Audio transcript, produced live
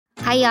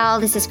Hi, y'all.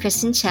 This is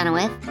Kristen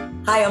Chenoweth.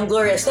 Hi, I'm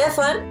Gloria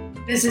Stefan.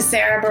 This is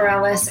Sarah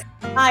Bareilles.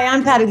 Hi,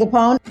 I'm Patti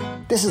LuPone.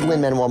 This is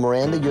Lin-Manuel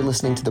Miranda. You're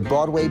listening to the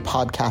Broadway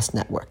Podcast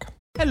Network.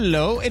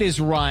 Hello, it is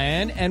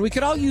Ryan, and we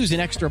could all use an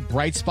extra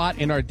bright spot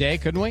in our day,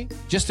 couldn't we?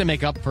 Just to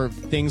make up for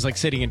things like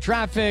sitting in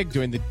traffic,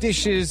 doing the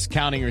dishes,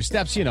 counting your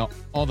steps, you know,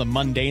 all the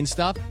mundane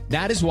stuff.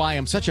 That is why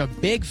I'm such a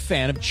big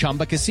fan of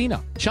Chumba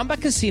Casino. Chumba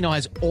Casino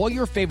has all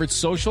your favorite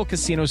social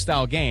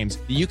casino-style games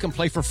that you can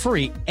play for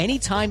free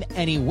anytime,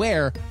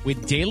 anywhere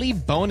with daily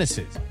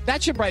bonuses.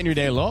 That should brighten your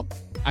day a little.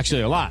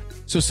 Actually, a lot.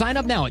 So sign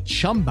up now at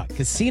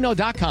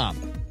ChumbaCasino.com.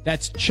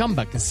 That's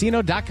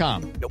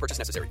ChumbaCasino.com. No purchase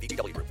necessary.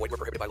 VGW Group. Void where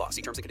prohibited by law.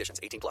 See terms and conditions.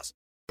 18+.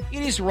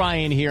 It is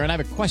Ryan here, and I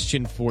have a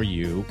question for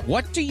you.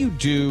 What do you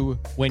do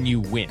when you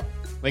win?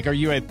 Like, are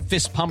you a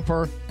fist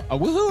pumper, a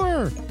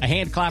woohooer, a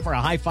hand clapper,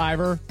 a high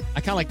fiver?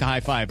 I kind of like the high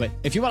five, but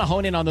if you want to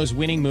hone in on those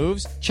winning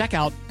moves, check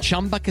out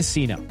Chumba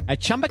Casino. At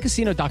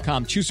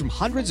ChumbaCasino.com, choose from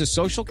hundreds of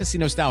social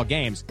casino-style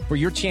games for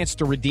your chance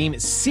to redeem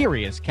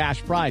serious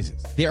cash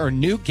prizes. There are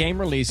new game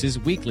releases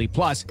weekly,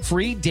 plus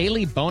free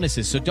daily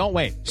bonuses, so don't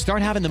wait.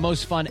 Start having the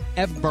most fun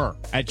ever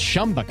at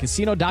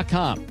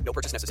ChumbaCasino.com. No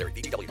purchase necessary.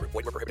 VGW Group.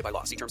 Void where prohibited by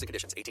law. See terms and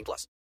conditions.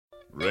 18+.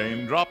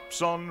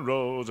 Raindrops on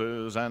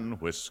roses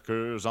and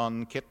whiskers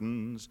on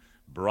kittens,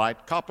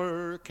 bright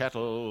copper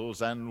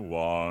kettles and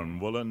warm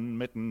woolen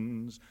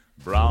mittens,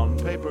 brown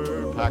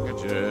paper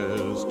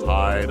packages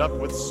tied up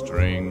with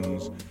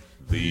strings.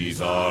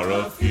 These are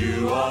a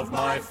few of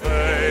my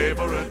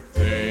favorite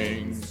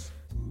things.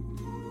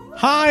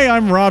 Hi,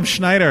 I'm Rob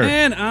Schneider.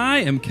 And I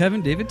am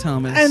Kevin David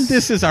Thomas. And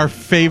this is our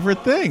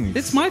favorite thing.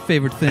 It's my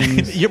favorite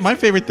thing. My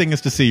favorite thing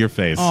is to see your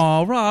face.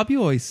 Oh, Rob, you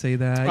always say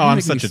that. Oh,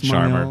 I'm such a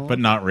charmer, but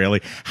not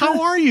really.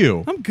 How are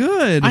you? I'm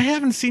good. I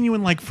haven't seen you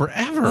in like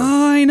forever.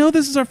 I know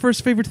this is our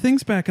first favorite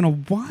things back in a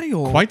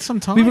while. Quite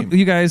some time.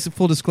 You guys,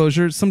 full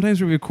disclosure,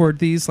 sometimes we record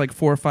these like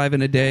 4 or 5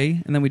 in a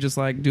day, and then we just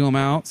like do them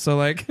out. So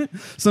like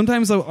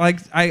sometimes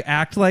I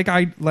act like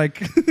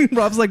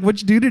Rob's like,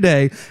 "What'd you do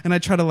today?" And I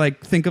try to like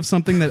think of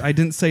something that I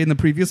didn't say in the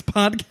previous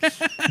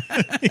podcast.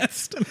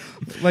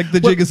 Like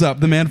the jig is up.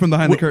 The man from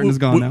behind the curtain is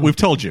gone now. We've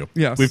told you.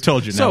 Yes. We've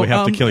told you. Now we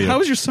have to kill you. How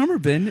has your summer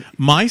been?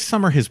 My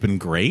summer has been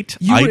great.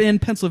 You were in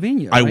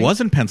Pennsylvania, I right?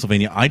 was in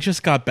Pennsylvania. I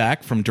just got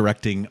back from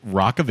directing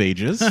Rock of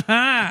Ages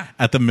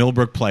at the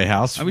Millbrook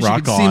Playhouse. I wish you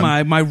could see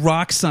my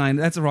rock sign.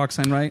 That's a rock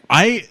sign, right?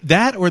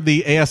 That or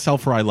the ASL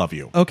for I Love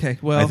You. Okay,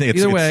 well, I think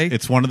either way,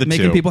 it's one of the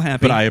making two. people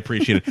happy. But I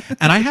appreciate it.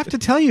 And I have to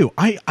tell you,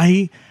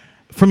 I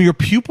from your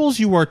pupils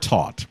you are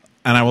taught,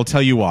 and I will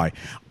tell you why.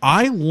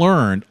 I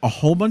learned a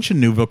whole bunch of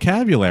new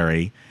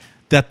vocabulary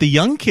that the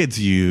young kids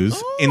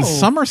use in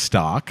summer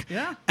stock.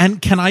 Yeah.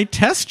 And can I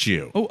test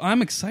you? Oh,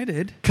 I'm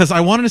excited. Because I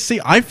wanted to see.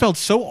 I felt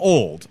so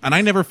old, and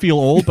I never feel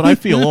old, but I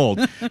feel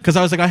old. Because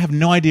I was like, I have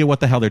no idea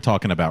what the hell they're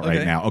talking about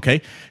right now.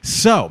 Okay?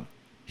 So,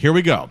 here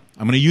we go.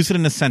 I'm going to use it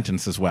in a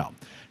sentence as well.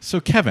 So,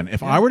 Kevin,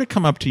 if I were to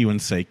come up to you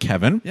and say,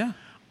 Kevin,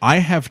 I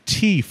have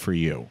tea for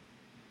you.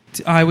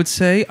 I would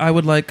say I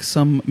would like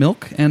some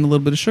milk and a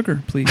little bit of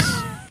sugar, please.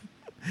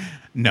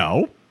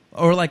 No.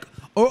 Or like,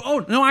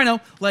 no, I know.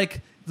 Like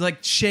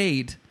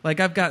shade. Like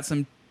I've got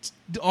some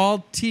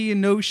all tea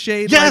and no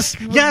shade. Yes,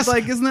 like, yes.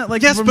 Like isn't that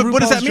like yes? from But what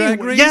does that RuPaul's Drag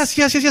mean? Race?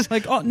 Yes.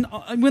 Like when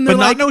but they're not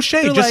like no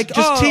shade. they're Just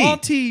like, tea. All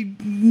tea.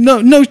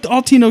 No,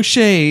 all tea, no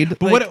shade.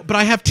 But like, But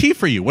I have tea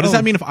for you. What does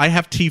that mean if I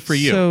have tea for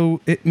you?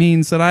 So it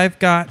means that I've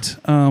got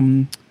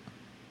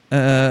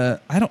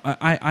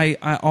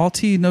I all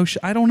tea, no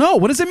shade. I don't know.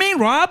 What does it mean,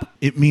 Rob?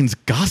 It means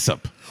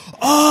gossip.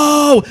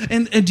 Oh,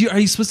 and are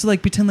you supposed to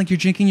like pretend like you're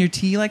drinking your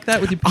tea like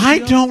that with your? I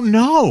don't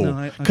know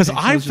No, because okay,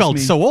 so I it's just felt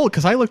me. so old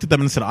because I looked at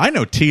them and said, I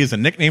know tea is a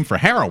nickname for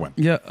heroin.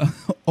 Yeah.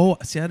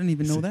 See, I didn't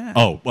even know that.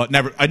 Oh, well,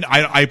 never.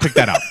 I picked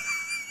that up.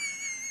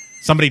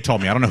 Somebody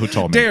told me. I don't know who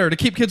told me. Dare to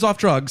keep kids off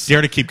drugs.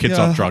 Dare to keep kids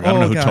off drugs. I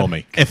don't know who God. told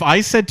me. If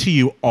I said to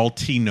you, all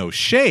tea, no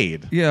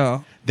shade.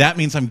 Yeah. That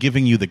means I'm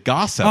giving you the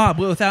gossip. But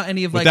without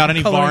any of like without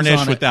any colors varnish,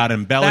 on it. without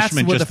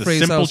embellishment, That's what just the the phrase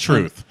simple I was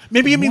truth.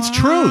 Maybe it means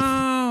truth.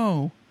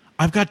 Wow.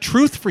 I've got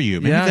truth for you.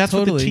 Maybe Yeah, that's what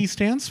totally. the T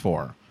stands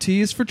for.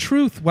 T is for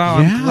truth. Wow,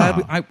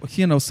 Yeah. I'm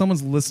glad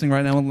someone's listening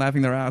right now and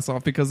laughing their ass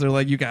off because they're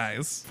like, you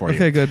guys. For you.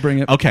 Okay, good, bring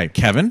it. Okay,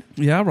 Kevin.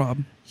 Yeah,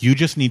 Rob. You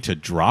just need to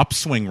drop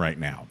swing right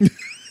now.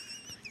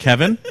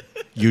 Kevin,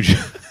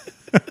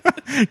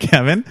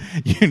 Kevin,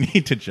 you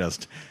need to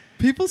just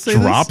People say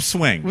drop this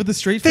swing with a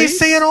straight They face.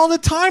 say it all the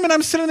time, and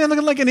I'm sitting there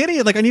looking like an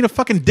idiot. Like I need a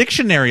fucking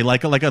dictionary,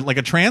 like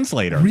a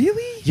translator.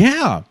 Really?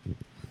 Yeah.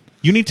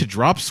 You need to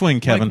drop swing,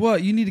 Kevin. Like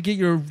what? You need to get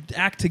your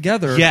act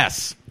together.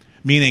 Yes.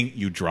 Meaning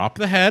you drop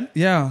the head.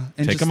 Yeah.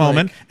 And Take just a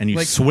moment, like, and you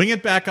swing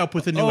it back up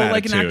with a new attitude.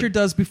 like an actor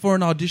does before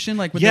an audition,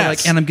 like when Yes. they're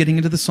like, and I'm getting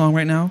into the song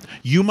right now.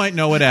 You might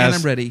know it as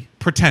And I'm ready.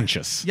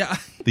 Pretentious. Yeah.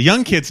 The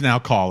young kids now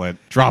call it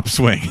drop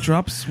swing.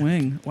 Drop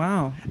swing.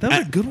 Wow. Those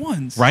are good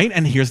ones. Right?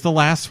 And here's the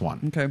last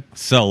one. Okay.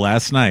 So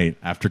last night,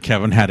 after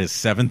Kevin had his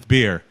 7th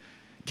beer,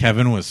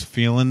 Kevin was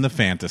feeling the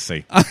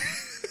fantasy.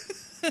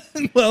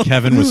 Well,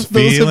 Kevin was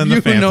those feeling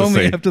of the you who know me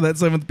fantasy. after that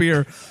 7th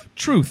beer.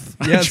 Truth.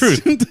 Yes.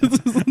 Truth.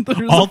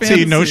 There's All a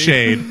tea, no fantasy.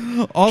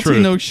 shade. All Truth.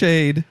 tea, no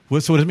shade. So what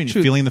does it mean?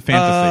 Truth. Feeling the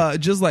fantasy.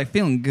 Just like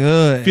feeling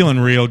good. Feeling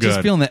real good.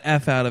 Just feeling the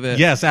F out of it.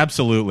 Yes,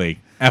 absolutely.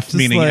 F Just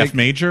meaning like- F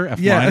major, F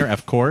Yeah. minor,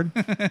 F chord.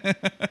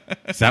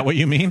 Is that what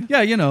you mean? Yeah,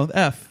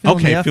 F.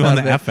 Okay, the F feeling out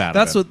the of it. F out of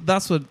That's it.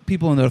 that's what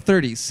people in their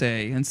 30s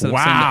say instead of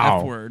saying the Wow.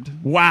 F word.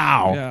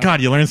 Wow. Yeah.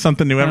 God, you learn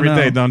something new every I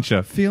day, know. don't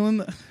you? Feeling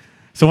the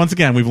So once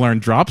again, we've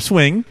learned drop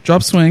swing,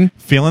 drop swing.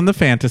 feeling the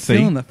fantasy,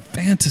 Feeling the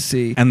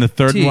fantasy. and the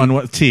third Tea. one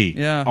was T.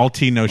 Yeah. All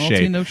tea, no All shade.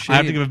 tea, no I have to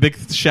shade. give a big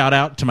shout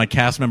out to my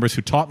cast members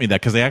who taught me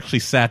that because they actually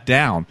sat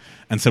down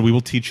and said, we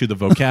will teach you the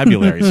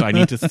vocabulary. So I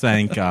need to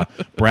thank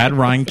Brad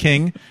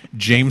Reinking,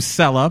 James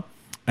Sella,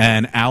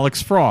 and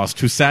Alex Frost,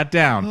 who sat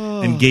down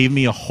and gave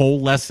me a whole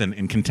lesson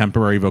in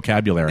contemporary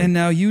vocabulary. And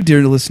now you,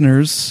 dear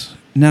listeners,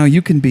 now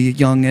you can be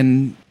young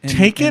and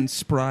Take it and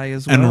spry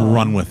as well. and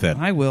run with it.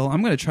 I will.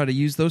 I'm going to try to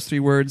use those 3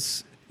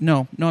 words.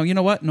 No, you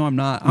know what? No, I'm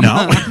not. I'm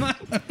No?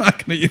 not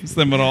going to use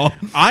them at all.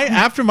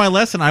 After my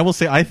lesson, I will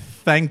say I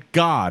thank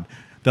God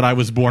that I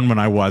was born when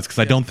I was because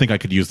I don't think I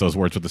could use those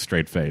words with a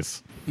straight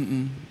face.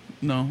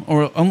 No,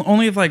 or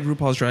only if like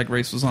RuPaul's Drag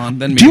Race was on.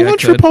 Then maybe Do you I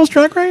watch could. RuPaul's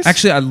Drag Race?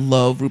 Actually, I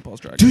love RuPaul's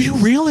Drag Race. Do you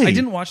really? I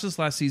didn't watch this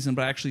last season,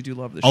 but I actually do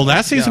love this. Oh, show.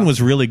 last season Yeah.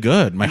 was really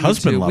good. My Me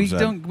husband too. loves we it.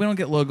 don't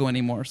get Logo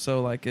anymore,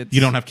 so like it's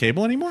You don't have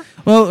cable anymore?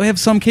 Well, we have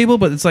some cable,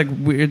 but it's like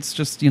it's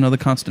just the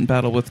constant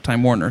battle with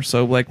Time Warner.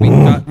 So like we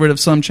got rid of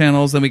some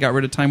channels, then we got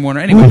rid of Time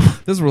Warner. Anyway,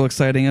 this is real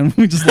exciting, and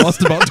we just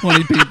lost about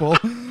 20 people.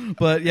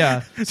 But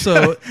yeah,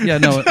 so yeah,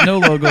 no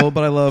Logo,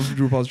 but I love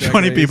RuPaul's Drag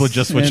 20 Race. people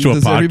just switched And to a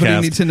does everybody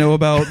podcast need to know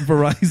about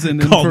Verizon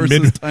and Called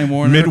versus Time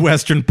Warner?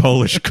 Midwestern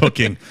Polish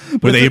Cooking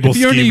with But Abel if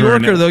you're a New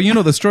Skeever. Yorker, though, you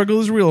know the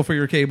struggle is real for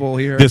your cable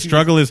here. The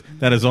struggle is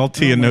that is all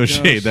tea Oh and my no gosh.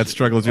 shade. That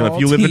struggle is real. If All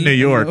you live in tea New and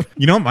York, no-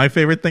 you know what my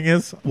favorite thing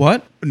is?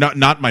 What?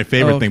 Not my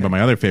favorite Oh, thing, okay. but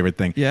my other favorite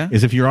thing Yeah?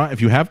 is if you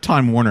have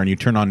Time Warner and you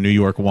turn on New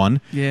York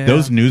One, Yeah.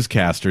 those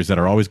newscasters that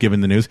are always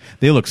giving the news,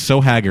 they look so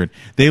haggard.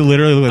 They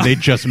literally they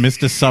just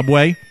missed a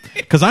subway.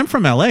 Because I'm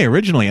from LA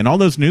originally, and all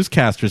those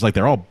newscasters, like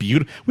they're all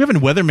beautiful. We have a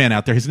weatherman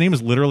out there. His name is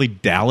literally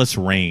Dallas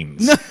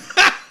Raines.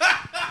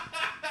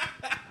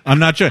 I'm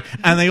not sure,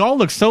 and they all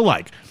look so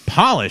like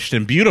polished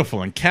and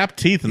beautiful and capped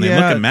teeth, and they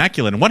Yeah. look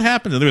immaculate. And what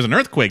happened? There was an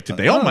earthquake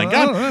today. Oh my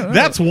God,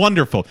 that's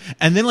wonderful.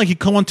 And then like you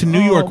come on to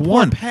New York poor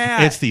One,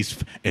 Pat.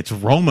 it's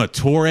Roma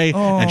Torre,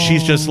 and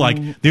she's just like,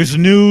 there's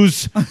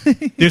news,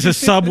 there's a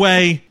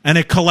subway, and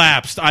it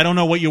collapsed. I don't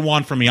know what you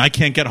want from me. I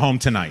can't get home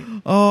tonight.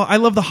 Oh, I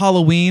love the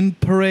Halloween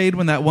parade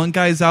when that one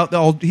guy's out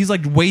there. He's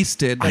like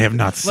wasted. I have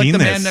not like seen the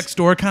this. Man Next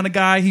Door kind of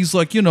guy. He's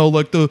like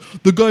like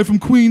the guy from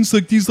Queens.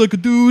 Like he's like a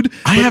dude.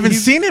 I But haven't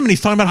he's- seen him, and he's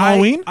talking about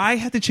Halloween. I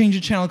had to change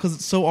the channel because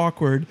it's so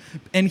awkward.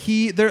 And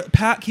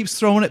Pat keeps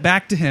throwing it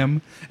back to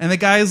him, and the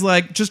guy is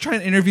like just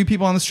trying to interview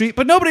people on the street,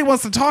 but nobody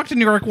wants to talk to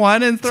New York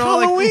One, and they're all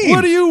like, Halloween.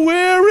 "What are you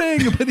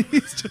wearing?" But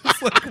he's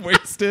just like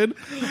wasted.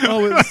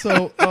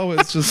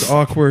 It's just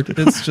awkward.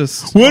 It's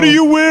just What are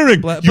you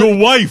wearing? But- Your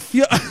wife.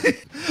 Yeah,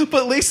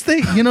 but at least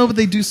they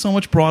do so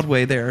much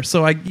Broadway there.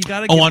 So you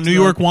got to. Oh, on New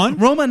York One?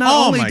 Roma not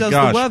Oh, only my does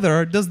gosh. the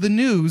weather, does the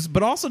news,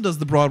 but also does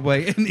the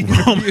Broadway and the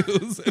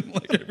interviews and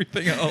like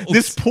everything else.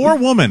 This poor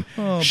woman,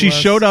 she bless.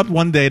 showed up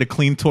one day to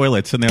clean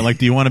toilets, and they're like,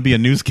 "Do you want to be a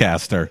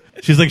newscaster?"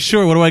 She's like,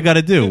 "Sure. What do I got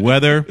to do?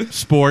 Weather,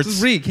 sports,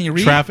 Just read. Can you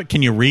read? Traffic?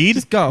 Can you read?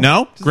 Just go.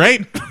 No,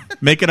 great.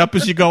 Make it up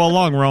as you go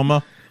along,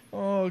 Roma.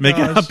 Oh, Make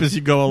it gosh. up as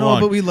you go No,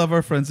 along. but we love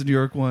our friends in New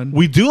York One.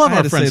 We do love I had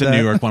our to friends say in New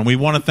that. York One. We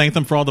want to thank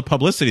them for all the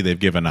publicity they've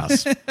given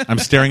us. I'm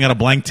staring at a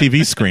blank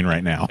TV screen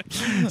right now.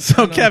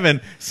 So, Kevin,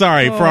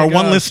 sorry for our my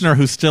one gosh. listener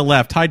who's still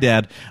left. Hi,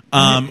 Dad.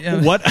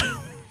 Yeah.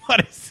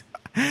 What is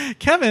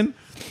Kevin?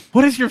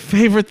 What is your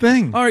favorite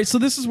thing? All right, so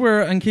this is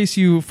where, in case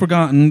you've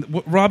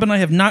forgotten, Rob and I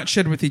have not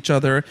shared with each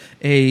other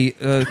a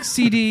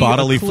CD,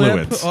 Bodily a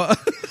clip, fluids.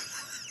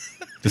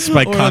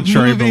 Despite or a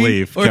contrary movie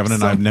belief, or Kevin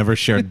and I have some- never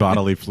shared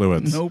bodily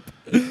fluids. Nope.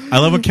 I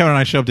love when Kevin and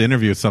I show up to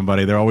interview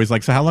somebody. They're always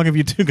like, "So how long have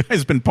you two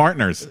guys been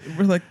partners?"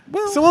 We're like,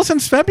 well,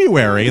 Since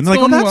February. And they're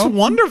like, going "Oh, that's well."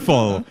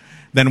 wonderful."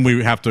 Then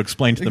we have to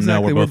explain to them,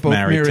 Exactly, no, we're both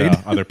married married.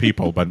 to other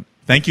people. But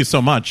thank you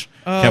so much.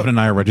 Kevin and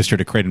I are registered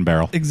at Crate and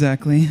Barrel.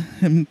 exactly.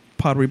 And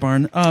Pottery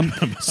Barn.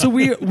 So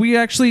we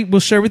actually will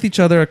share with each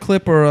other a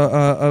clip or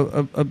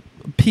a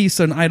piece,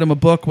 an item, a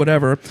book,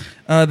 whatever,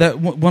 that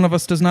one of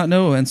us does not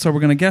know, and so we're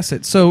going to guess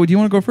it. So do you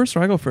want to go first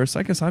or I go first?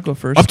 I guess I'll go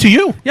first. Up to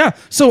you. Yeah.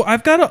 So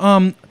I've got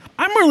a.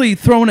 I'm really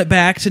throwing it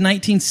back to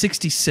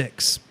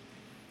 1966.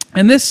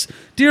 And this,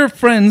 dear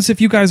friends,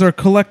 if you guys are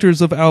collectors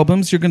of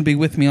albums, you're going to be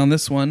with me on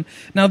this one.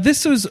 Now,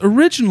 this was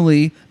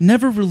originally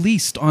never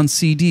released on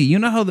CD. You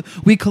know how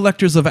we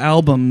collectors of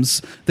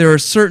albums, there are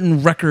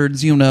certain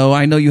records,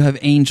 I know you have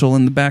Angel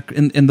in the back,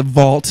 in the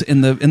vault,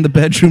 in the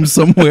bedroom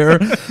somewhere,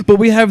 but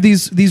we have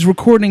these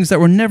recordings that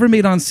were never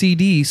made on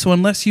CD. So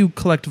unless you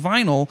collect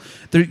vinyl,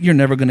 you're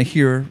never going to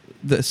hear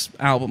this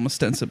album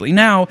ostensibly.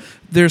 Now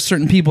there's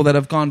certain people that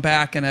have gone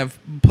back and have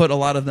put a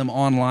lot of them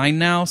online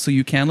now, so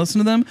you can listen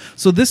to them.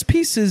 So this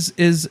piece is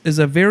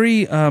a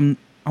very I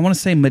want to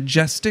say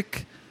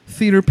majestic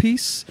theater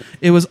piece.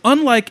 It was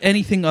unlike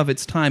anything of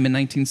its time in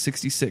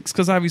 1966,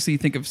 because obviously you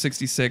think of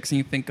 66 and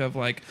you think of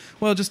like,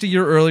 well, just a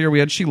year earlier we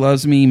had She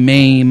Loves Me,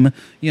 Mame,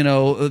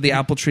 The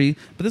Apple Tree,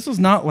 but this was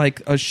not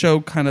like a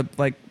show kind of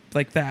like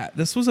that.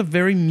 This was a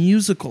very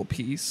musical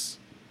piece.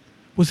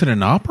 Was it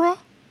an opera?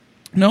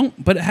 No,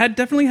 but it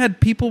definitely had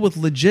people with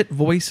legit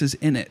voices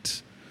in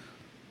it.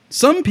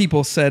 Some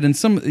people said, and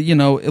some,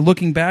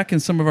 looking back in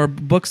some of our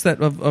books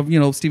that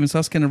of Stephen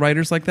Susskind and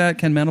writers like that,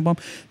 Ken Mandelbaum,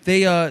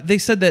 they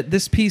said that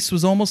this piece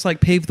was almost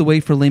like paved the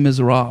way for Les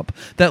Miserables.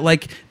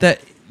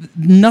 That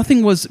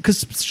nothing was,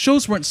 because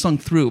shows weren't sung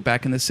through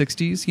back in the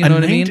 60s. You know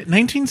what I mean?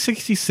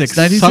 1966,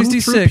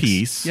 1966 sung through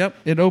piece. Yep,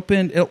 it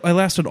opened. It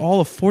lasted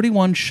all of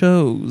 41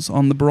 shows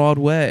on the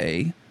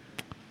Broadway.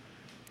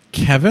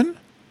 Kevin,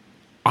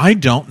 I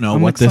don't know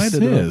what this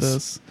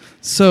is.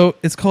 So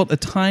it's called A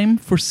Time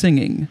for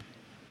Singing.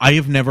 I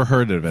have never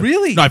heard of it.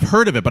 Really? No, I've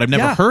heard of it, but I've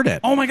never heard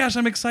it. Oh my gosh,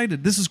 I'm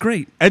excited. This is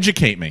great.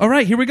 Educate me. All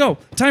right, here we go.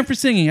 Time for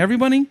singing.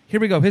 Everybody, here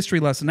we go. History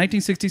lesson,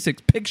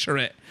 1966. Picture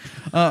it.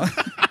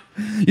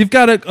 You've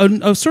got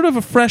a sort of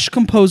a fresh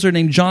composer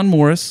named John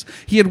Morris.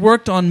 He had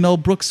worked on Mel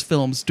Brooks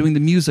films, doing the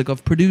music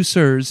of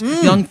Producers,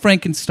 Young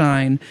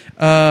Frankenstein,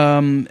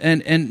 and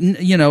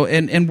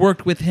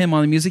worked with him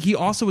on the music. He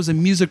also was a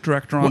music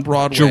director on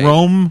Broadway.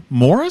 Jerome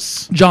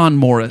Morris? John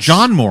Morris.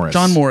 John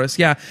Morris,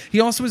 yeah. He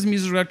also was a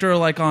music director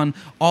like on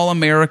All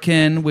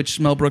American, which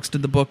Mel Brooks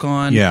did the book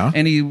on. Yeah.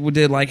 And he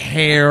did like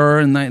Hair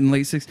in the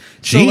late 60s.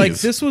 So Jeez. like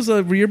this was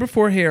a year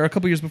before Hair, a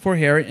couple years before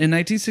Hair. In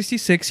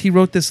 1966, he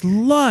wrote this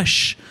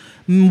lush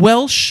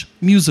Welsh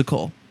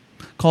musical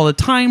called A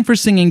Time for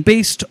Singing,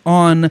 based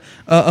on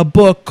a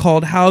book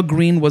called How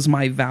Green Was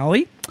My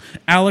Valley.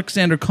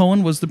 Alexander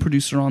Cohen was the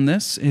producer on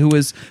this, who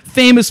is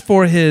famous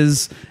for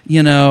his,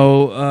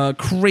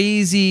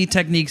 crazy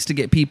techniques to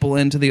get people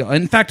into the...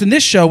 In fact, in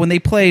this show, when they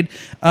played,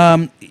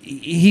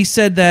 he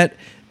said that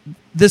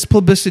the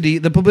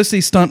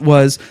publicity stunt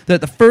was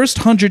that the first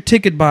 100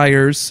 ticket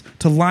buyers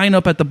to line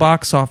up at the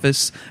box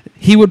office,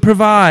 he would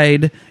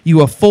provide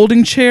you a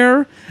folding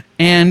chair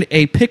and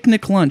a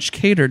picnic lunch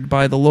catered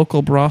by the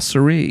local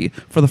brasserie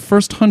for the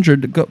first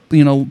 100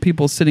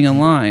 people sitting in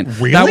line.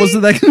 Really?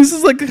 This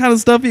is like the kind of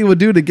stuff he would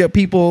do to get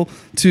people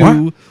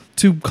to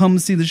come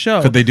see the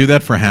show. Could they do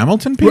that for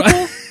Hamilton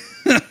people?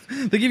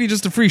 They give you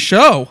just a free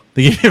show.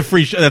 They give you a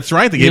free show. That's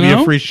right. They gave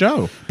you a free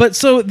show. But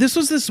so this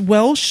was this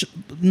Welsh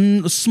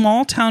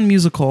small town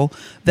musical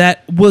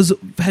that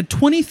had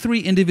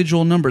 23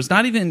 individual numbers,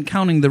 not even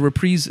counting the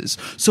reprises.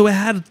 So it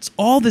had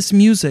all this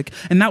music,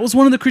 and that was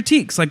one of the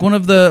critiques. Like one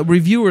of the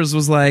reviewers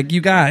was like,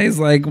 "You guys,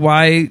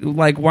 why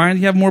don't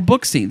you have more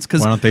book scenes?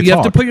 Because you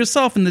have to put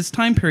yourself in this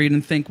time period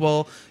and think,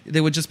 well,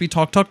 they would just be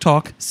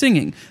talk,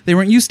 singing. They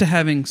weren't used to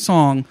having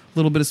song, a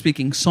little bit of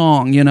speaking,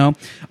 song,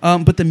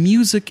 But the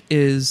music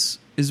is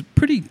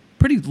pretty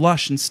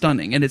lush and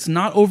stunning, and it's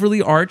not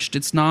overly arched.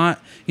 It's not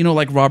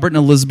like Robert and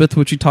Elizabeth,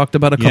 which we talked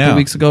about a couple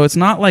weeks ago. It's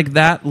not like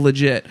that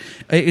legit.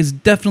 It's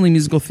definitely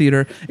musical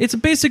theater. It's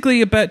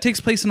basically it takes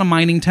place in a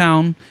mining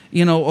town,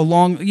 in the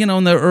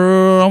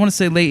I want to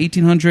say late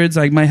 1800s.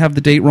 I might have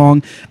the date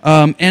wrong,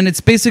 and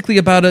it's basically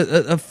about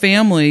a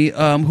family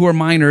who are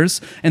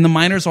miners, and the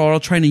miners are all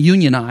trying to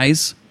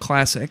unionize.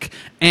 Classic.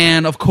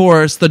 And of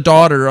course, the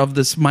daughter of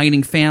this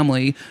mining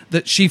family,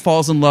 that she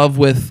falls in love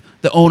with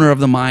the owner of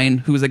the mine,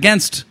 who's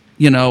against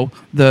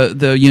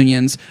the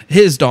unions,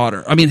 his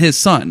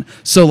son.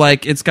 So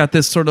it's got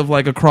this sort of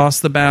across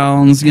the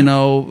bounds,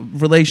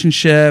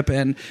 relationship,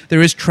 and there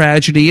is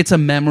tragedy. It's a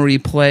memory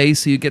play,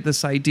 so you get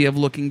this idea of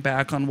looking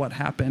back on what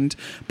happened.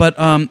 But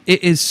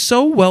it is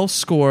so well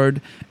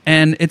scored,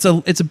 and it's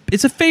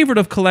a favorite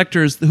of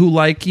collectors who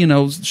like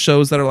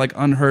shows that are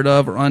unheard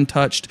of or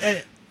untouched.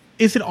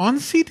 Is it on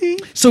CD?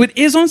 So it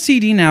is on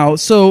CD now.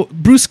 So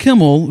Bruce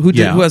Kimmel, who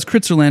has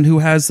Kritzerland,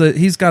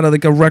 he's got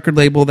a record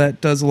label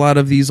that does a lot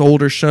of these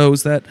older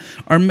shows that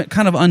are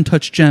kind of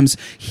untouched gems.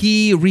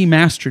 He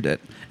remastered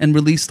it and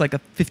released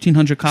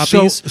 1,500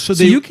 copies. So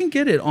you can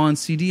get it on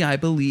CD, I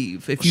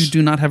believe, if you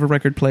do not have a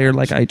record player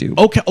like I do.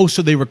 Okay. Oh,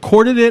 so they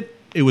recorded it.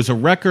 It was a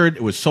record.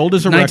 It was sold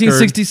as a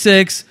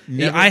 1966.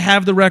 I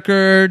have the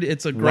record.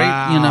 It's a great,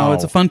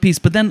 it's a fun piece.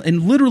 But then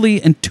literally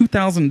in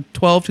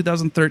 2012,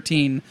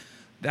 2013...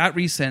 that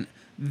recent,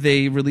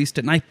 they released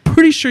it, and I'm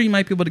pretty sure you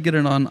might be able to get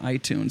it on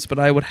iTunes, but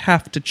I would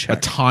have to check. A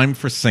Time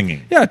for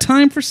Singing. Yeah, A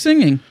Time for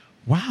Singing.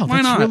 Wow, Why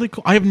that's not? really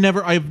cool. I've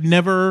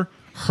never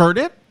heard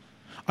it.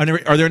 Are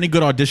there any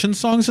good audition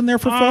songs in there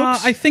for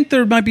folks? I think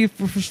there might be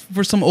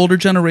for some older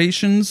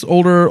generations,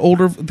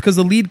 older, because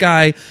the lead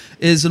guy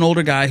is an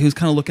older guy who's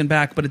kind of looking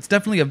back, but it's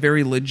definitely a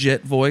very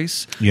legit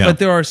voice. Yeah. But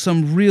there's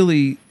some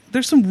really,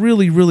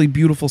 really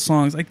beautiful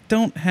songs. I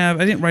didn't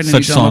write any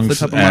such down off the songs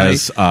top of my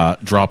as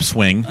Drop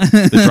Swing,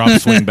 the Drop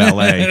Swing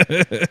Ballet,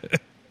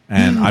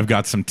 and I've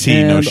got some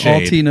tea, and no shade.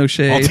 All tea, no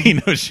shade. All tea,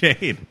 no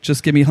shade.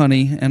 Just give me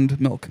honey and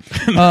milk.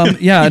 And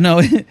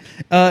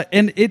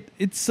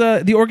it's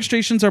the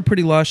orchestrations are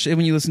pretty lush.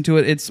 When you listen to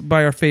it, it's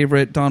by our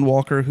favorite Don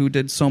Walker, who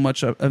did so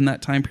much in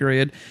that time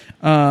period.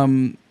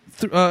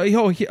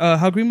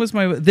 How Green Was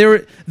My...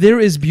 There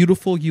Is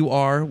Beautiful You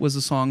Are was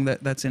a song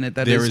that's in it.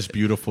 There is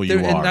beautiful you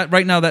are. And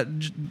right now,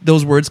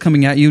 those words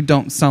coming at you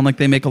don't sound like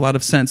they make a lot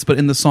of sense, but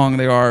in the song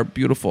they are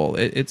beautiful.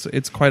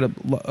 It's quite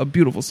a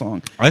beautiful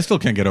song. I still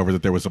can't get over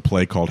that there was a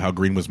play called How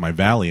Green Was My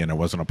Valley and it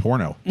wasn't a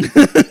porno.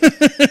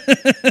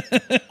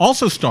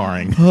 Also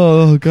starring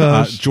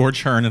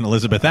George Hearn and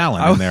Elizabeth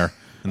Allen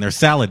in their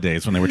salad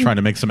days when they were trying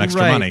to make some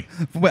extra money.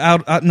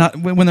 Not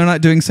when they're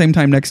not doing Same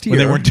Time Next Year.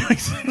 When they weren't doing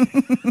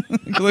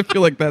because I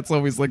feel like that's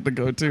always like the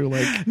go-to.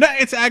 Like, no,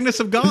 it's Agnes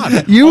of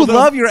God. You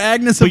love your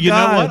Agnes of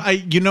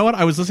God. You know what?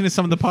 I was listening to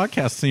some of the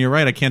podcasts, and you're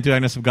right. I can't do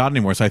Agnes of God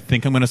anymore, so I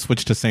think I'm going to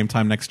switch to Same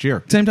Time Next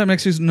Year. Same Time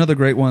Next Year is another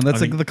great one.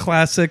 That's like the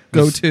classic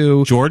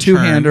go-to George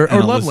two-hander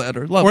Hearn or love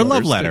letter.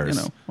 Love letters.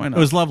 You know, why not? It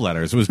was love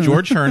letters. It was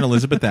George Hearn,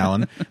 Elizabeth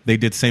Allen. They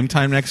did Same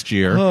Time Next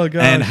Year. Oh,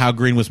 gosh. And How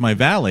Green Was My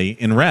Valley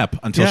in rep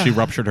until she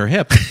ruptured her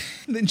hip.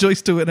 Then Joyce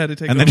Stewart had to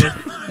take and over. Then,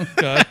 oh,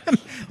 God.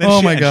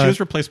 My God. She was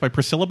replaced by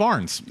Priscilla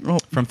Barnes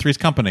from Three's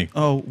Company.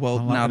 Oh, well,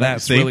 now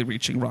that's really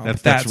reaching, Rob.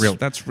 That's real.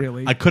 That's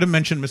really... I could have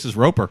mentioned Mrs.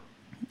 Roper.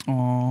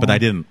 But I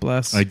didn't.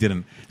 Bless. I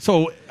didn't.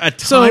 So a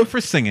time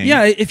for singing.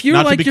 Yeah, if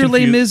you're like your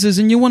Les Mises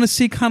and you want to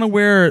see kind of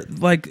where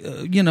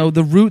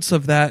the roots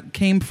of that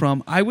came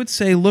from, I would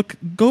say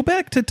go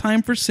back to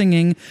Time for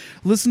Singing,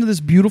 listen to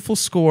this beautiful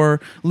score,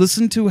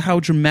 listen to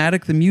how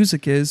dramatic the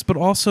music is, but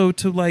also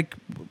to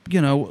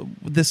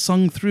this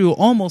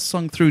almost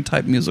sung through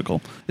type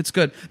musical. It's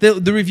good.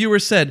 The reviewer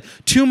said,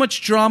 too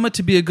much drama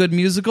to be a good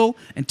musical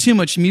and too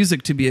much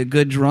music to be a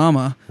good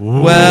drama.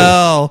 Ooh.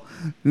 Well,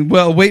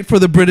 wait for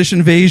the British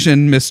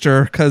invasion,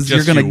 mister, because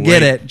you're going to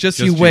get it. Just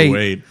you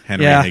wait.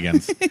 Henry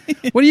Higgins.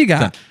 What do you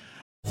got?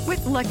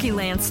 With Lucky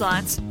Land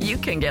Slots, you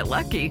can get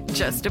lucky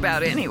just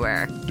about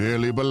anywhere.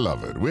 Dearly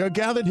beloved, we are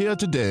gathered here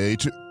today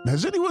to...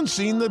 Has anyone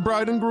seen the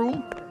bride and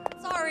groom?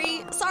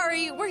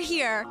 Sorry, we're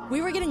here.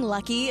 We were getting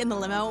lucky in the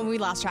limo and we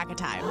lost track of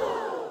time.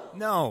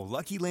 No,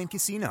 Lucky Land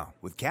Casino,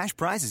 with cash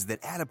prizes that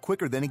add up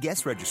quicker than a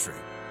guest registry.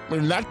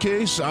 In that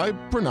case, I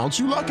pronounce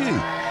you lucky.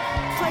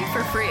 Play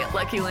for free at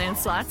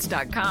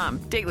LuckyLandSlots.com.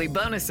 Daily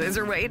bonuses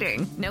are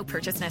waiting. No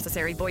purchase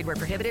necessary. Void where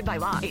prohibited by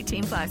law.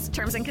 18+.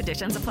 Terms and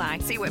conditions apply.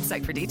 See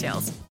website for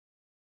details.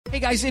 Hey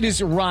guys, it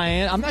is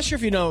Ryan. I'm not sure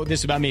if you know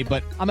this about me,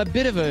 but I'm a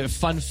bit of a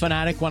fun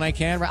fanatic when I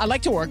can. I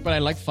like to work, but I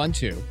like fun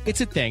too.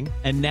 It's a thing.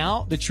 And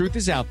now the truth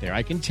is out there.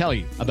 I can tell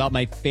you about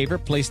my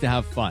favorite place to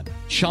have fun.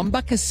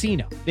 Chumba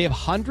Casino. They have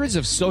hundreds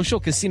of social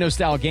casino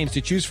style games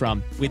to choose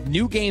from with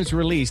new games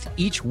released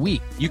each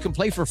week. You can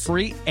play for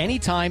free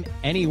anytime,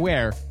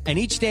 anywhere. And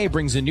each day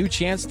brings a new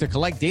chance to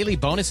collect daily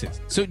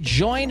bonuses. So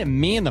join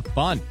me in the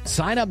fun.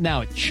 Sign up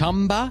now at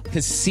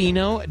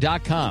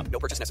ChumbaCasino.com. No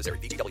purchase necessary.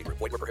 VGW.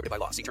 Void where prohibited by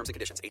law. See terms and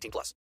conditions.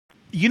 18+.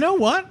 You know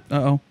what?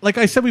 Uh-oh. Like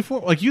you said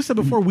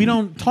before, we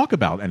don't talk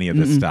about any of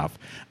this stuff.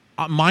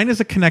 Mine is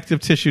a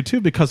connective tissue,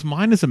 too, because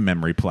mine is a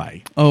memory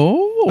play.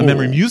 Oh. A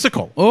memory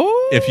musical,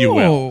 if you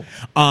will.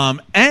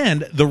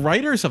 And the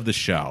writers of the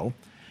show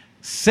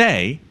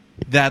say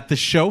that the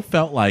show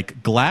felt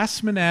like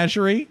Glass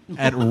Menagerie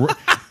at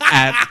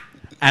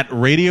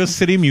Radio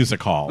City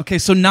Music Hall. Okay,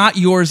 so not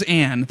Yours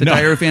Anne, the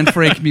Diary of Anne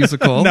Frank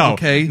musical. No,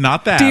 okay,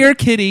 not that. Dear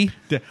Kitty.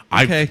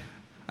 Okay.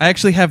 I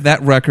actually have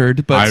that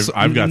record, but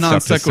I've got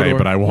stuff to say,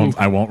 but I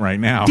won't right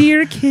now.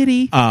 Dear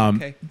Kitty.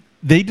 Okay.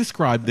 They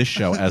described this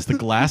show as the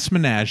Glass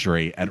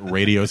Menagerie at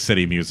Radio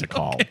City Music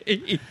Hall.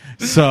 Okay.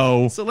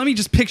 So let me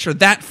just picture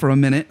that for a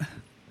minute.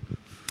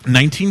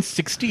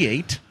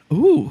 1968.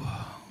 Ooh.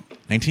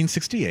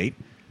 1968.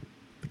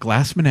 The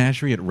Glass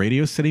Menagerie at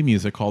Radio City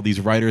Music Hall.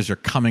 These writers are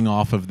coming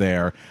off of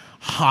their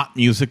hot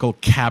musical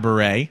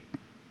Cabaret.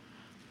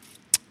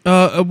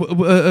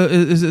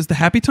 Is the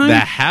Happy Time? The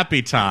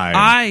Happy Time.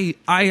 I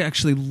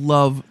actually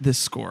love this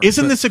score.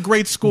 Isn't this a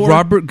great score?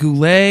 Robert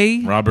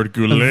Goulet.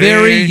 A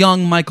very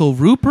young Michael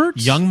Rupert.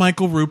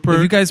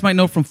 Who you guys might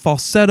know from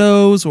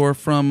Falsettos or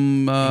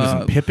from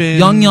Pippin.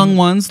 Young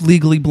Ones,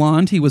 Legally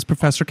Blonde. He was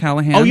Professor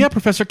Callahan. Oh yeah,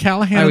 Professor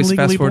Callahan. I always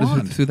Legally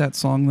fast-forwarded through that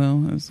song though.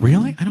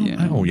 Really? I don't.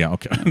 Yeah. Oh yeah.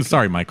 Okay. I'm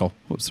sorry, Michael.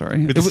 Oops,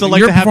 sorry. It's still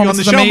like to have you on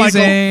the show,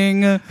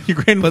 amazing. Michael.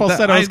 Your great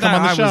falsettos come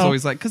on the show. I was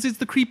always like, because it's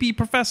the creepy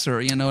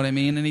professor. You know what I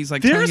mean? And he's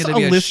like telling you to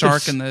be a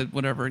shark and the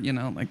whatever. You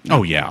know, like.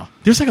 Oh yeah.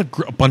 There's like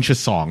a bunch of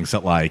songs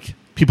that like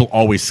people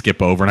always skip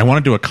over, and I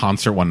want to do a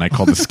concert one night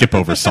called the Skip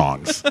Over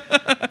Songs.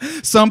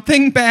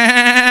 Something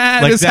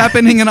bad is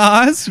happening in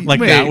Oz.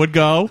 That would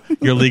go.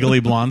 Your Legally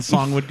Blonde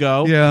song would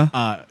go.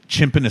 Yeah.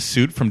 Chimp in a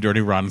Suit from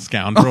Dirty Rotten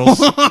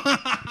Scoundrels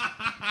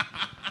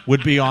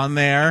would be on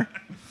there.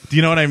 Do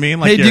you know what I mean?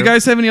 Hey, do you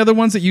guys have any other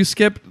ones that you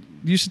skipped?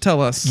 You should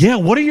tell us. Yeah,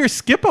 what are your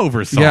skip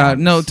over songs? Yeah,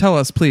 no, tell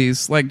us,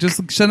 please. Like,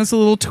 just send us a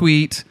little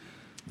tweet.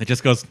 It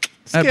just goes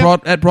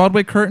at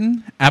Broadway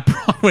Curtain? At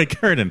Broadway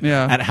Curtain.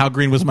 Yeah. At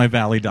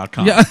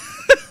howgreenwasmyvalley.com. Yeah.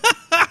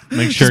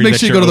 Make sure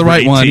you go to the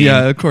right 18. one.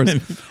 Yeah, of course.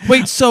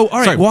 Wait, so, all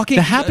right, Sorry, walking...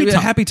 The Happy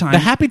Time. The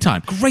Happy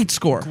Time. Great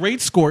score.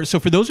 So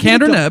for those of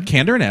Kander you Nebb.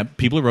 Kander Nebb,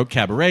 people who wrote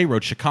Cabaret,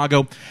 wrote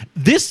Chicago.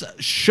 This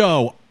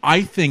show,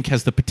 I think,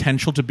 has the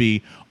potential to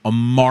be a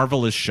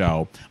marvelous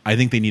show. I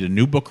think they need a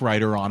new book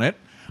writer on it.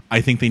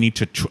 I think they need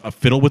to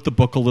fiddle with the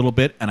book a little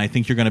bit, and I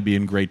think you're going to be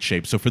in great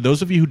shape. So for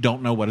those of you who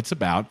don't know what it's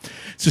about,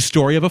 it's a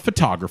story of a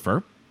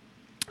photographer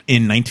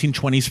in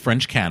 1920s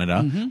French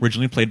Canada,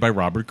 originally played by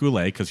Robert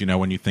Goulet, because,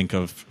 when you think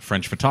of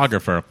French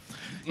photographer,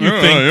 you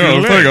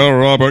think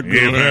Robert Goulet.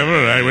 If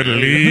ever I would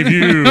leave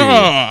you.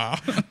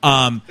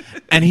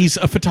 And he's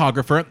a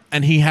photographer,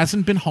 and he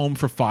hasn't been home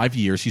for 5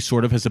 years. He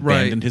sort of has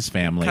abandoned his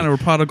family. Kind of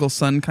a prodigal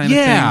son kind of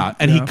thing. Yeah,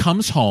 and he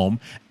comes home,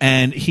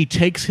 and he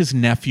takes his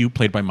nephew,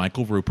 played by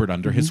Michael Rupert,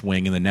 under his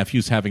wing, and the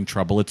nephew's having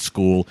trouble at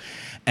school.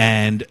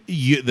 And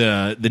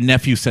the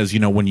nephew says,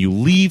 when you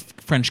leave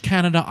French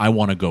Canada, I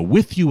want to go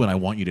with you, and I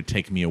want you to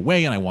take me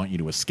away, and I want you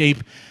to escape.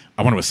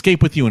 I want to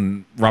escape with you.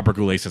 And Robert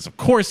Goulet says, of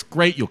course,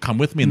 great, you'll come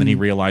with me. And then he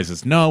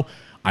realizes, no,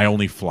 I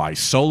only fly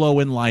solo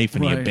in life,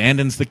 and he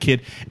abandons the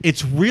kid.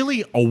 It's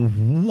really a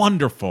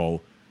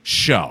wonderful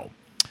show.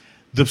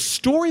 The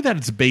story that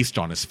it's based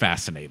on is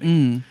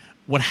fascinating.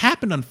 What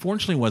happened,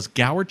 unfortunately, was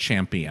Gower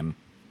Champion,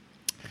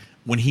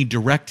 when he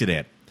directed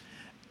it,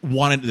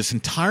 wanted this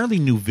entirely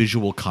new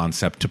visual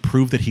concept to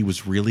prove that he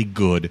was really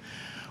good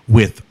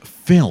with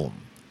film.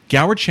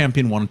 Gower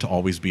Champion wanted to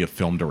always be a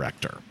film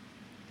director.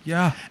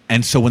 Yeah.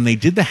 And so when they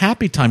did the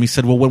Happy Time, he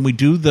said, well, when we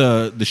do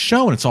the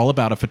show and it's all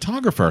about a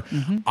photographer,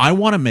 I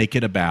want to make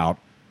it about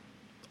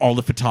all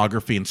the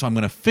photography. And so I'm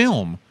going to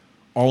film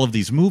all of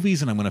these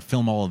movies, and I'm going to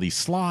film all of these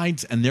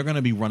slides, and they're going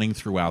to be running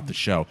throughout the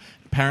show.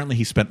 Apparently,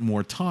 he spent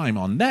more time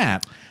on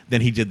that than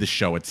he did the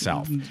show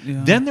itself.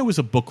 Yeah. Then there was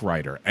a book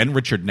writer, and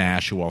Richard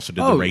Nash, who also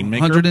did The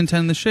Rainmaker. 110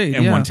 in the Shade.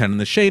 And 110 in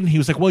the Shade. And he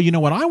was like, well,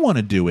 what I want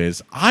to do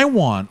is I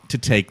want to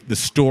take the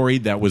story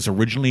that was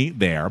originally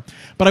there,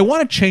 but I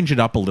want to change it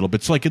up a little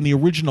bit. So like in the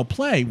original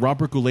play,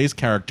 Robert Goulet's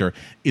character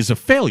is a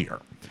failure,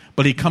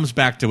 but he comes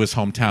back to his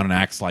hometown and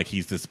acts like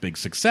he's this big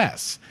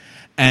success.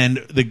 And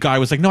the guy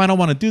was like, no, I don't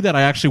want to do that.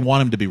 I actually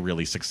want him to be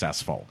really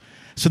successful.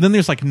 So then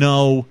there's like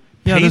no...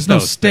 there's no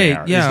stake.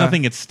 There. There's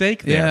nothing at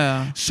stake there.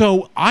 Yeah.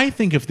 So I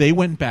think if they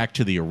went back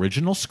to the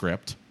original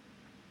script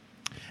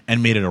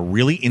and made it a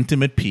really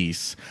intimate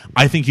piece,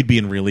 I think you'd be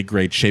in really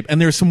great shape. And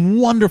there's some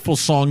wonderful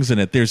songs in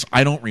it. There's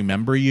I Don't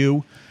Remember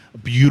You, a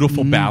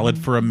beautiful ballad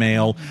for a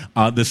male.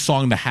 The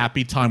song The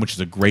Happy Time, which is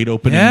a great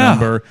opening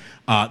number.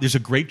 There's a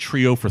great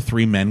trio for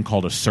three men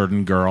called A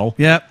Certain Girl,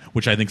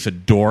 which I think is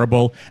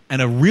adorable.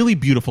 And a really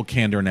beautiful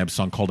Kander and Ebb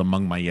song called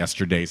Among My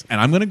Yesterdays.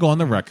 And I'm going to go on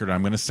the record.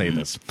 I'm going to say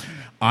this.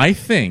 I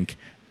think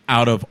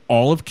out of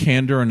all of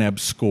Kander and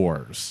Ebb's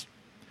scores,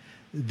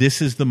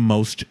 this is the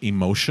most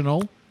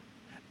emotional,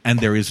 and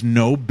there is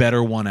no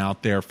better one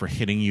out there for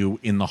hitting you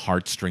in the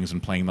heartstrings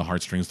and playing the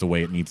heartstrings the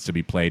way it needs to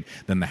be played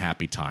than The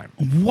Happy Time.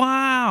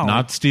 Wow.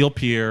 Not Steel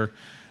Pier,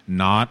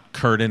 not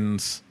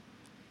Curtains,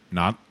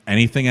 not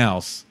anything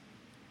else.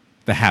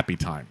 The Happy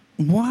Time.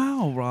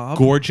 Wow, Rob.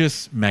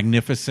 Gorgeous,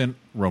 magnificent,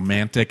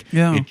 romantic.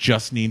 Yeah. It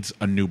just needs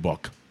a new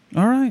book.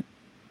 All right.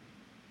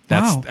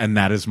 Wow. And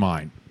that is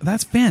mine.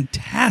 That's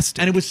fantastic.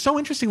 And it was so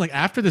interesting. Like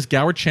after this,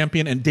 Gower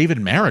Champion and David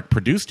Merrick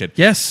produced it.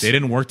 Yes. They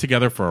didn't work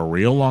together for a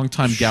real long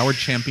time. Gower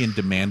Champion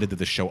demanded that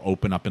the show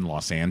open up in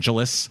Los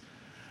Angeles,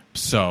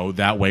 so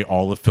that way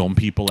all the film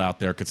people out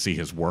there could see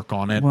his work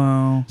on it.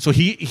 Wow. So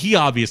he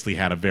obviously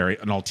had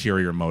an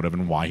ulterior motive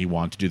in why he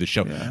wanted to do the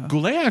show. Yeah.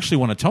 Goulet actually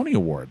won a Tony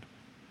Award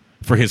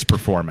for his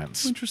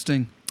performance.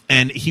 Interesting.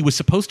 And he was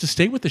supposed to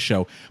stay with the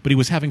show, but he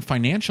was having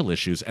financial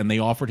issues, and they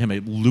offered him a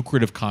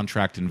lucrative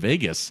contract in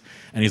Vegas.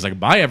 And he's like,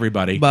 bye,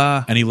 everybody.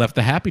 Bye. And he left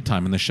The Happy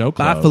Time, and the show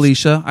closed. Bye,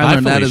 Felicia. I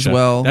learned that as Felicia.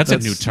 well. That's a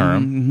new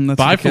term. That's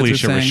bye, what kids are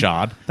Felicia saying.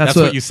 Rashad. That's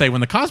what you say when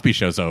the Cosby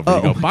Show's over.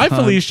 You go, bye, God.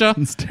 Felicia.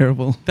 It's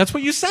terrible. That's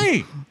what you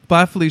say.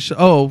 Bye, Felicia.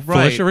 Oh,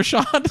 right. Felicia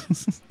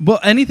Rashad. Well,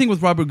 anything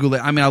with Robert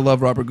Goulet. I mean, I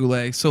love Robert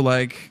Goulet. So,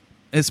 like,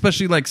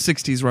 especially like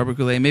 60s Robert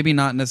Goulet. Maybe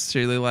not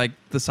necessarily like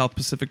the South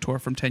Pacific tour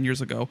from 10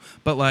 years ago,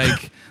 but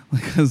like,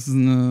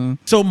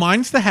 So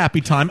mine's The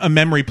Happy Time, a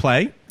memory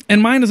play.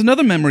 And mine is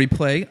another memory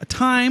play, A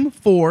Time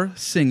for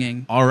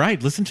Singing. All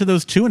right, listen to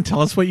those two and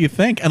tell us what you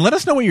think. And let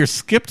us know what your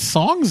skipped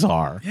songs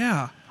are.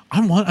 Yeah.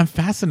 I'm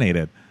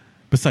fascinated.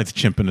 Besides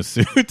Chimp in a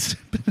Suit.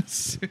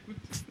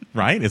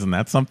 Right? Isn't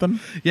that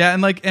something? Yeah,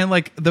 and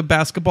like the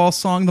basketball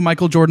song, the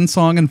Michael Jordan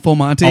song, and Full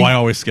Monty. Oh, I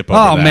always skip over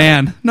that. Oh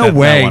man, no that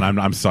way. One,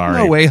 I'm sorry.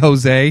 No way,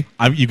 Jose.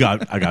 I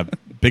got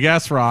Big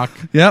Ass Rock.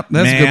 Yep,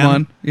 that's Man. a good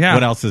one. Yeah.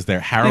 What else is there?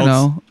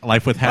 Harold's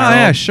Life with Harold. Oh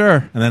yeah,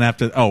 sure. And then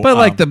after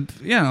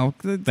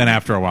then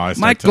after a while, I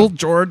start Michael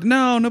Jordan.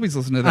 No, nobody's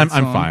listening to that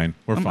I'm song. fine.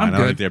 We're fine. I'm I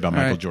don't good. care about All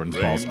Michael right. Jordan's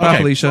balls. Bye,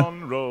 Felicia.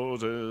 On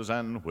roses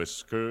and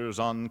whiskers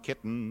on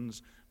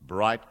kittens,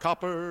 bright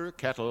copper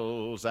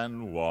kettles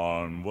and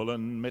warm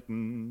woolen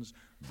mittens,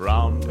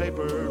 brown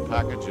paper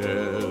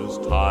packages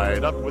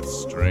tied up with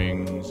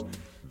strings.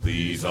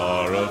 These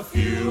are a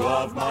few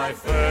of my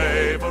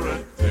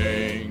favorite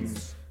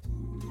things.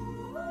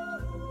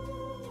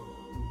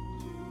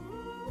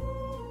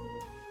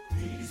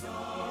 These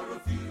are a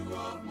few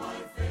of my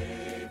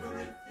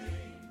favorite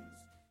things.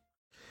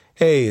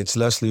 Hey, it's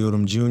Leslie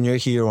Odom Jr.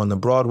 here on the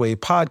Broadway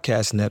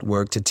Podcast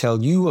Network to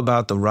tell you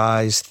about the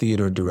Rise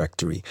Theater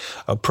Directory,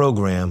 a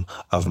program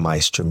of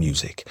Maestro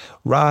Music.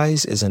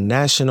 Rise is a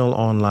national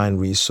online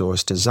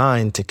resource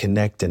designed to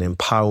connect and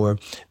empower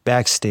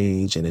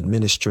backstage and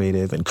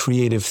administrative and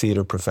creative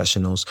theater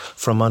professionals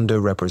from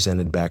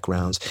underrepresented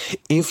backgrounds.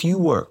 If you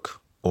work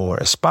or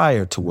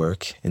aspire to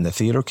work in the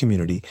theater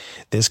community,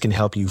 this can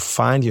help you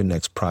find your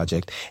next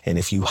project. And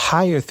if you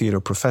hire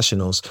theater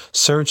professionals,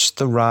 search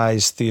the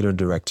Rise Theater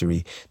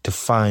Directory to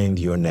find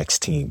your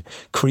next team.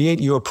 Create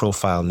your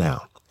profile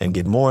now and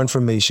get more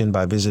information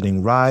by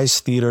visiting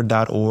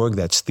risetheater.org.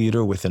 That's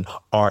theater with an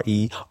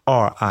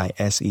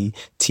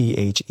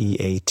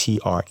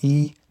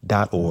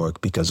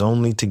RERISETHEATRE.org, because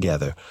only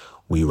together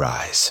we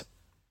rise.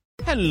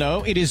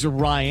 Hello, it is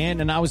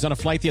Ryan, and I was on a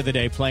flight the other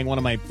day playing one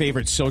of my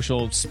favorite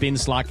social spin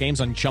slot games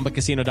on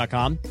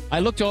ChumbaCasino.com. I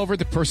looked over at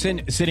the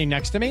person sitting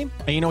next to me,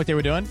 and you know what they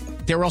were doing?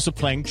 They were also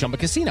playing Chumba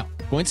Casino.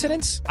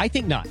 Coincidence? I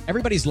think not.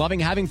 Everybody's loving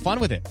having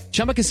fun with it.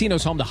 Chumba Casino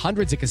is home to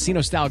hundreds of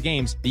casino-style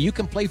games that you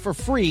can play for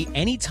free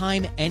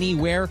anytime,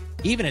 anywhere,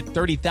 even at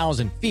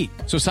 30,000 feet.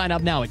 So sign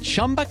up now at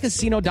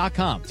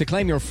ChumbaCasino.com to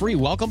claim your free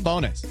welcome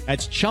bonus.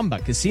 That's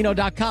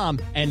ChumbaCasino.com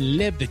and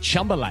live the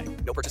Chumba life.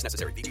 No purchase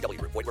necessary. VGW.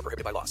 Void where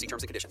prohibited by law. See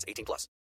terms and conditions. 18+.